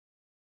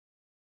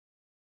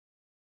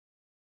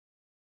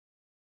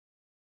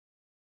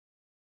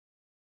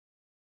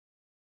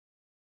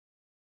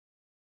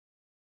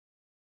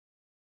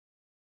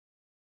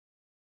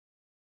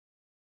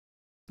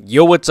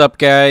Yo, what's up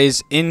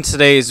guys? In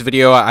today's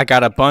video, I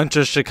got a bunch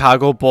of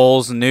Chicago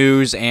Bulls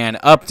news and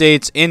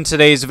updates. In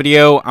today's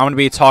video, I'm going to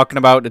be talking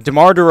about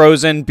DeMar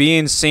DeRozan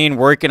being seen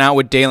working out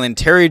with Dalen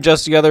Terry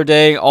just the other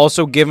day,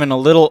 also giving a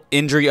little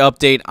injury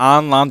update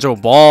on Lonzo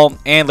Ball,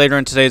 and later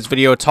in today's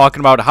video,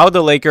 talking about how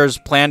the Lakers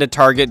plan to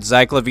target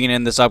Zach LaVine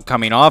in this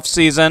upcoming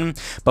offseason.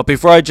 But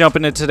before I jump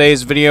into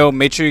today's video,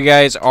 make sure you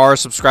guys are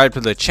subscribed to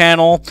the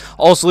channel.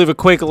 Also, leave a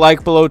quick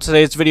like below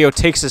today's video. It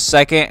takes a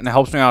second and it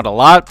helps me out a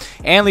lot.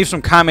 And leave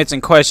some comments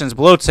and questions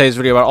below today's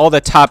video about all the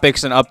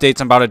topics and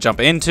updates I'm about to jump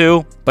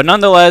into. But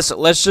nonetheless,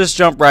 let's just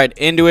jump right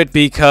into it,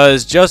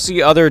 because just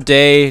the other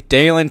day,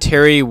 Dalen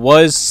Terry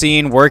was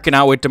seen working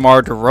out with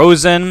DeMar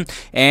DeRozan,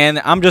 and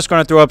I'm just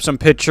going to throw up some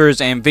pictures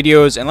and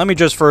videos. And let me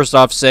just first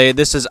off say,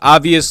 this is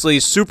obviously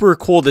super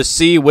cool to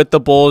see, with the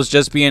Bulls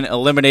just being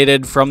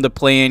eliminated from the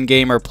play-in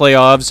game or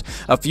playoffs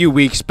a few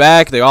weeks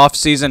back. The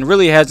offseason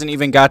really hasn't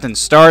even gotten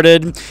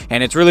started,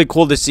 and it's really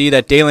cool to see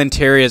that Dalen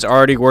Terry is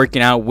already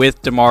working out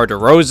with DeMar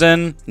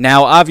DeRozan.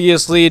 Now,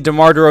 obviously,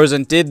 DeMar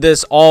DeRozan did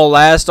this all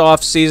last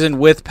offseason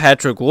with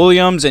Patrick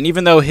Williams, and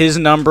even though his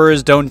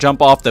numbers don't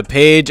jump off the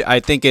page,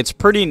 I think it's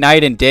pretty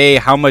night and day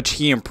how much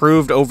he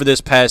improved over this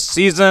past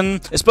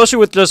season, especially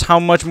with just how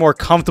much more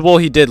comfortable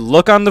he did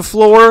look on the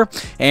floor.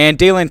 And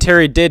Dalen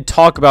Terry did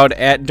talk about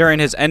during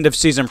his end of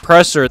season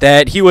presser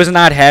that he was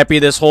not happy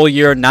this whole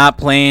year not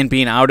playing,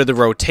 being out of the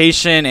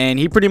rotation, and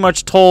he pretty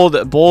much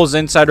told Bulls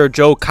insider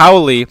Joe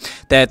Cowley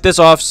that this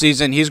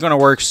offseason he's going to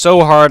work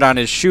so hard on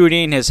his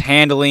shooting, his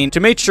handling, to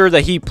make sure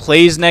that he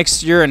plays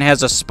next year and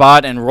has a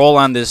spot and role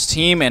on this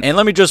team. And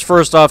let me just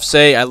first off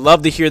say, I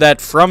love to hear that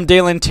from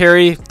Dalen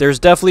Terry. There's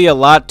definitely a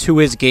lot to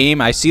his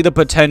game. I see the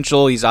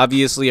potential. He's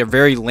obviously a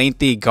very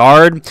lengthy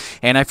guard,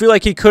 and I feel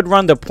like he could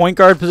run the point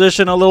guard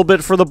position a little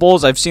bit for the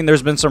Bulls. I've seen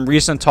there's been some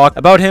recent talk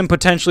about him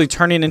potentially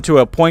turning into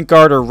a point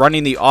guard or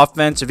running the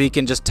offense if he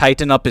can just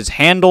tighten up his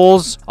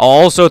handles. I'll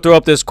also throw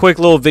up this quick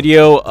little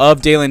video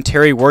of Dalen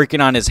Terry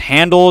working on his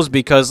handles,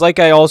 because like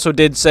I also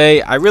did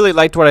say, I really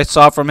liked what I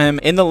saw from him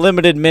in the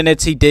limited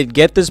minutes he did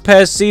get this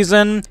past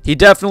season. He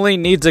definitely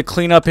needs to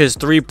clean up his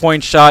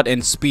three-point shot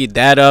and speed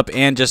that up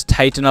and just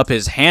tighten up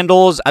his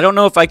handles. I don't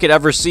know if I could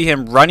ever see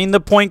him running the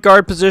point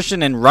guard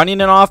position and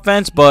running an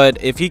offense,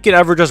 but if he could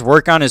ever just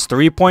work on his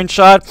three-point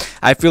shot,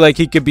 I feel like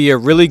he could be a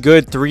really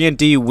good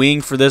 3-and-D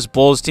wing for this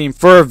Bulls team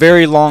for a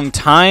very long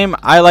time.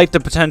 I like the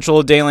potential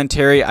of Dalen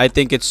Terry. I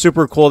think it's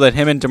super cool that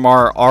him and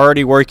DeMar are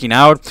already working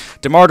out.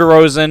 DeMar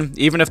DeRozan,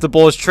 even if the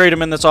Bulls trade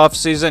him in this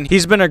offseason,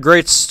 he's been a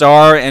great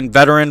star and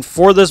veteran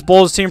for this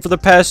Bulls team for the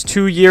past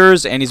 2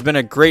 years, and he's been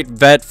a great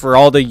vet for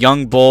all the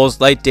young Bulls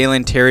like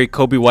Dalen Terry,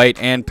 Kobe White,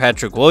 and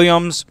Patrick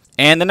Williams.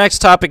 And the next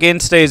topic in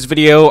today's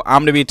video, I'm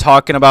going to be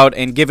talking about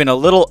and giving a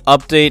little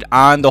update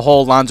on the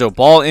whole Lonzo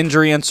Ball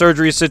injury and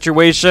surgery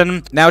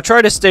situation. Now,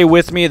 try to stay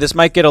with me. This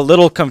might get a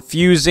little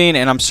confusing,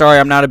 and I'm sorry,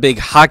 I'm not a big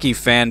hockey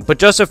fan, but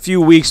just a few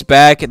weeks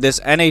back, this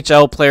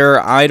NHL player,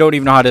 I don't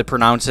even know how to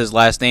pronounce his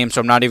last name, so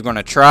I'm not even going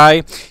to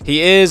try. He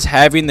is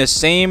having the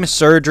same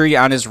surgery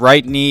on his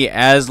right knee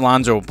as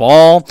Lonzo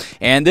Ball,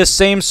 and this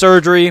same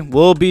surgery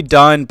will be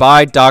done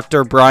by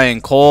Dr. Brian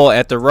Cole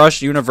at the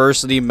Rush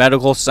University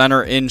Medical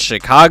Center in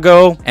Chicago.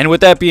 And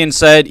with that being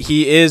said,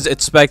 he is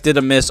expected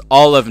to miss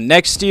all of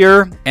next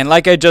year. And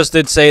like I just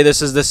did say,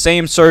 this is the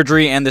same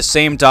surgery and the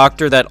same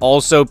doctor that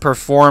also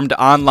performed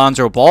on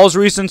Lonzo Ball's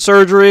recent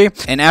surgery.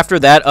 And after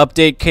that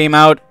update came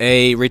out,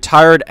 a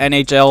retired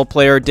NHL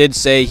player did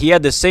say he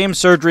had the same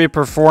surgery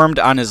performed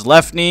on his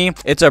left knee.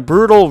 It's a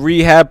brutal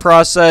rehab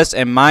process,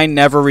 and mine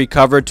never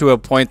recovered to a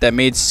point that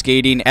made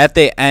skating at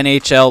the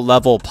NHL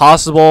level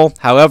possible.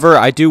 However,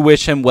 I do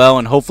wish him well,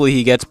 and hopefully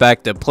he gets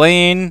back to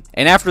playing.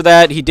 And after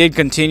that, he did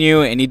continue,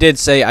 and he did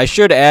say, I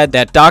should add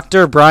that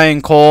Dr.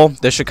 Brian Cole,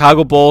 the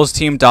Chicago Bulls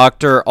team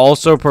doctor,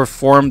 also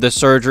performed the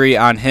surgery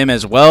on him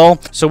as well.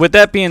 So with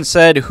that being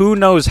said, who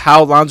knows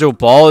how Lonzo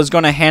Ball is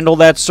going to handle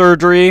that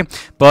surgery,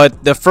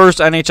 but the first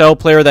NHL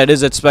player that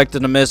is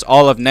expected to miss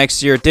all of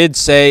next year did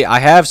say, I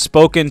have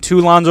spoken to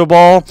Lonzo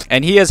Ball,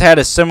 and he has had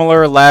a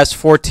similar last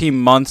 14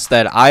 months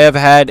that I have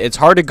had. It's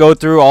hard to go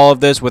through all of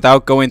this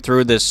without going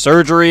through this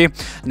surgery.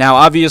 Now,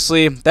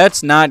 obviously,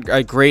 that's not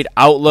a great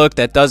outlook.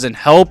 That doesn't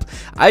help.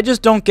 I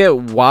just don't get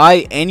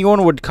why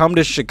anyone would come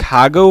to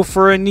Chicago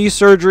for a knee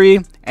surgery.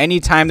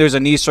 Anytime there's a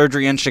knee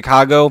surgery in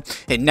Chicago,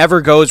 it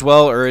never goes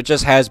well, or it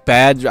just has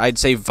bad, I'd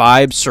say,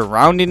 vibes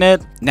surrounding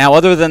it. Now,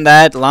 other than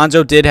that,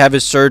 Lonzo did have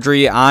his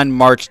surgery on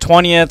March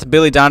 20th.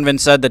 Billy Donovan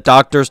said the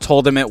doctors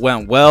told him it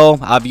went well.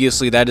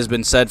 Obviously, that has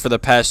been said for the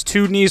past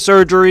 2 knee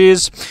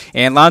surgeries.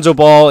 And Lonzo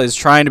Ball is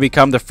trying to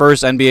become the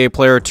first NBA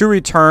player to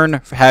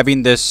return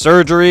having this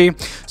surgery.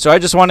 So I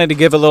just wanted to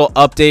give a little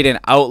update and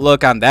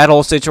outlook on that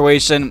whole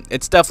situation.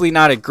 It's definitely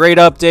not a great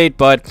update,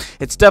 but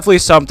it's definitely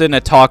something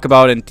to talk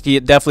about and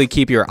definitely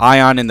keep your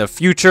eye on in the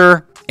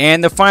future.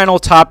 And the final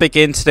topic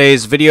in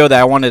today's video that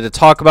I wanted to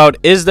talk about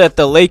is that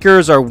the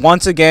Lakers are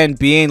once again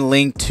being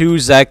linked to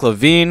Zach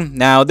LaVine.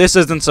 Now, this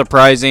isn't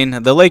surprising.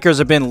 The Lakers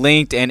have been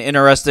linked and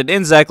interested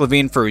in Zach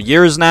LaVine for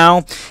years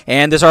now,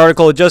 and this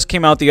article just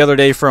came out the other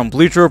day from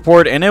Bleacher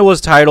Report, and it was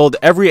titled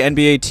 "Every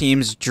NBA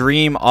Team's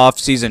Dream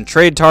Offseason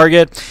Trade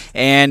Target."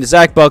 And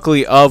Zach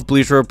Buckley of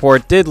Bleacher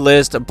Report did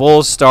list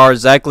Bulls star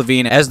Zach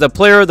LaVine as the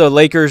player the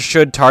Lakers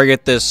should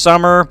target this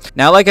summer.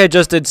 Now, like I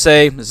just did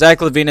say, Zach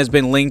LaVine has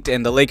been linked,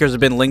 and the Lakers have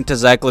been linked to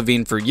Zach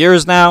LaVine for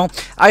years now.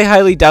 I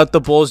highly doubt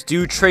the Bulls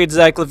do trade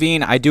Zach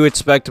LaVine. I do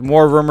expect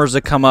more rumors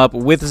to come up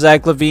with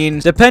Zach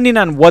LaVine. Depending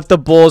on what the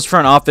Bulls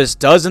front office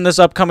does in this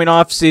upcoming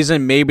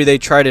offseason, maybe they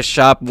try to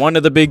shop one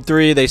of the big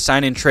three. They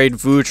sign and trade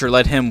Vooch or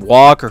let him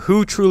walk, or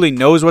who truly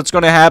knows what's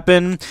going to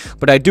happen.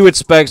 But I do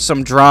expect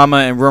some drama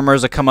and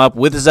rumors to come up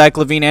with Zach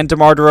LaVine and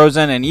DeMar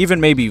DeRozan, and even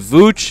maybe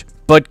Vooch.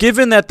 But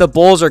given that the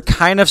Bulls are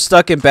kind of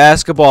stuck in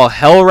basketball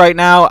hell right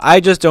now,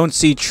 I just don't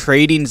see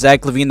trading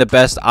Zach LaVine the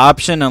best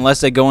option unless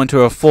they go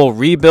into a full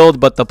rebuild.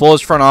 But the Bulls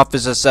front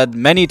office has said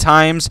many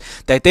times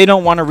that they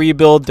don't want to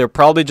rebuild. They're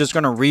probably just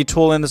going to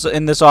retool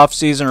in this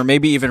offseason, or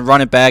maybe even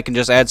run it back and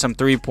just add some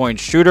three-point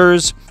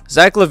shooters.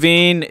 Zach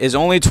LaVine is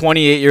only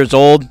 28 years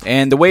old,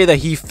 and the way that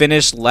he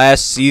finished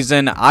last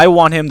season, I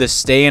want him to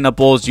stay in a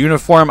Bulls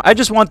uniform. I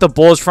just want the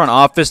Bulls front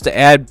office to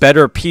add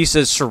better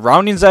pieces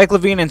surrounding Zach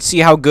LaVine and see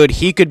how good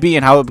he could be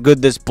and how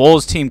good this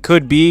Bulls team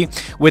could be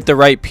with the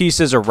right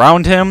pieces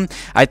around him.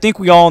 I think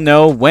we all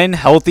know when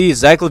healthy,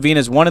 Zach LaVine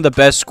is one of the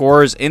best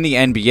scorers in the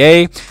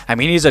NBA. I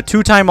mean, he's a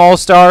two-time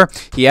All-Star.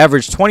 He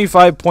averaged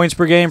 25 points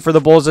per game for the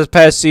Bulls this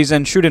past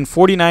season, shooting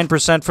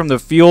 49% from the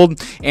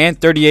field and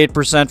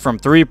 38% from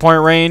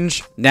three-point range.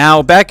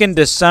 Now, back in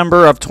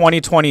December of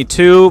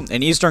 2022,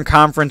 an Eastern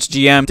Conference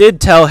GM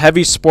did tell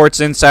Heavy Sports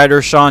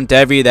insider Sean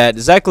Devey that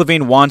Zach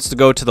LaVine wants to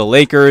go to the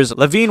Lakers.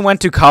 LaVine went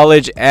to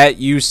college at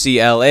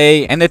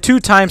UCLA, and the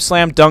two-time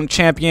slam dunk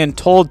champion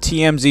told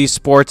TMZ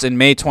Sports in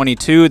May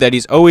 22 that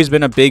he's always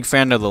been a big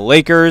fan of the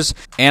Lakers.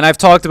 And I've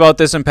talked about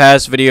this in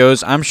past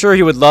videos. I'm sure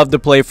he would love to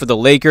play for the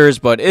Lakers,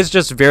 but it's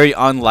just very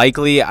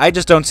unlikely. I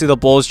just don't see the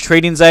Bulls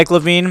trading Zach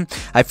LaVine.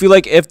 I feel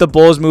like if the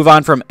Bulls move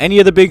on from any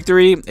of the big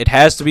three, it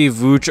has to be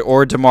Vooch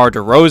or DeMar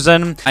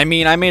DeRozan. I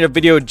mean, I made a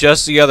video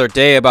just the other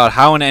day about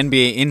how an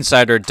NBA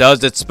insider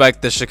does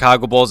expect the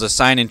Chicago Bulls to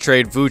sign and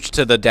trade Vooch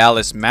to the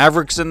Dallas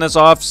Mavericks in this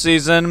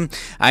offseason.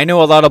 I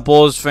know a lot of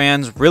Bulls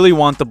fans really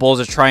want the Bulls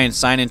to try and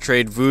sign and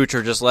trade Vooch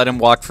or just let him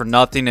walk for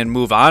nothing and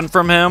move on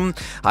from him.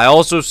 I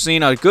also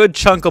seen a good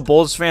chunk of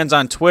Bulls fans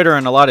on Twitter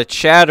and a lot of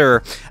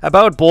chatter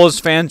about Bulls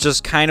fans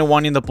just kind of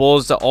wanting the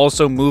Bulls to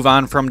also move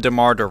on from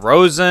DeMar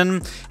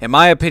DeRozan. In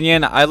my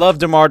opinion, I love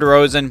DeMar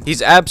DeRozan.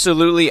 He's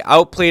absolutely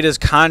outplayed his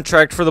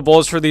contract for the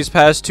Bulls for these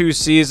past 2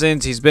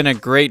 seasons. He's been a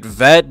great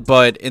vet,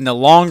 but in the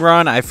long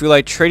run, I feel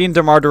like trading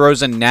DeMar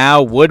DeRozan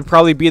now would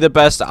probably be the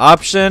best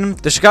option.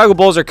 The Chicago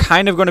Bulls are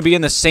kind of going to be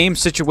in the same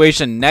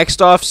situation next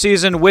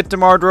offseason with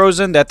DeMar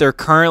DeRozan that they're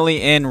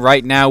currently in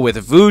right now with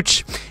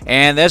Vooch,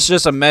 and that's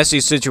just a messy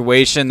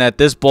situation that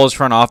this Bulls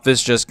front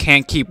office just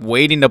can't keep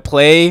waiting to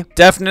play.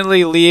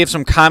 Definitely leave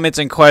some comments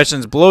and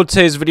questions below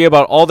today's video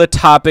about all the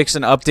topics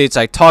and updates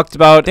I talked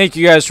about. Thank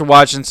you guys for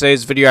watching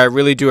today's video. I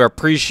really do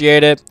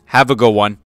appreciate it. Have a good one.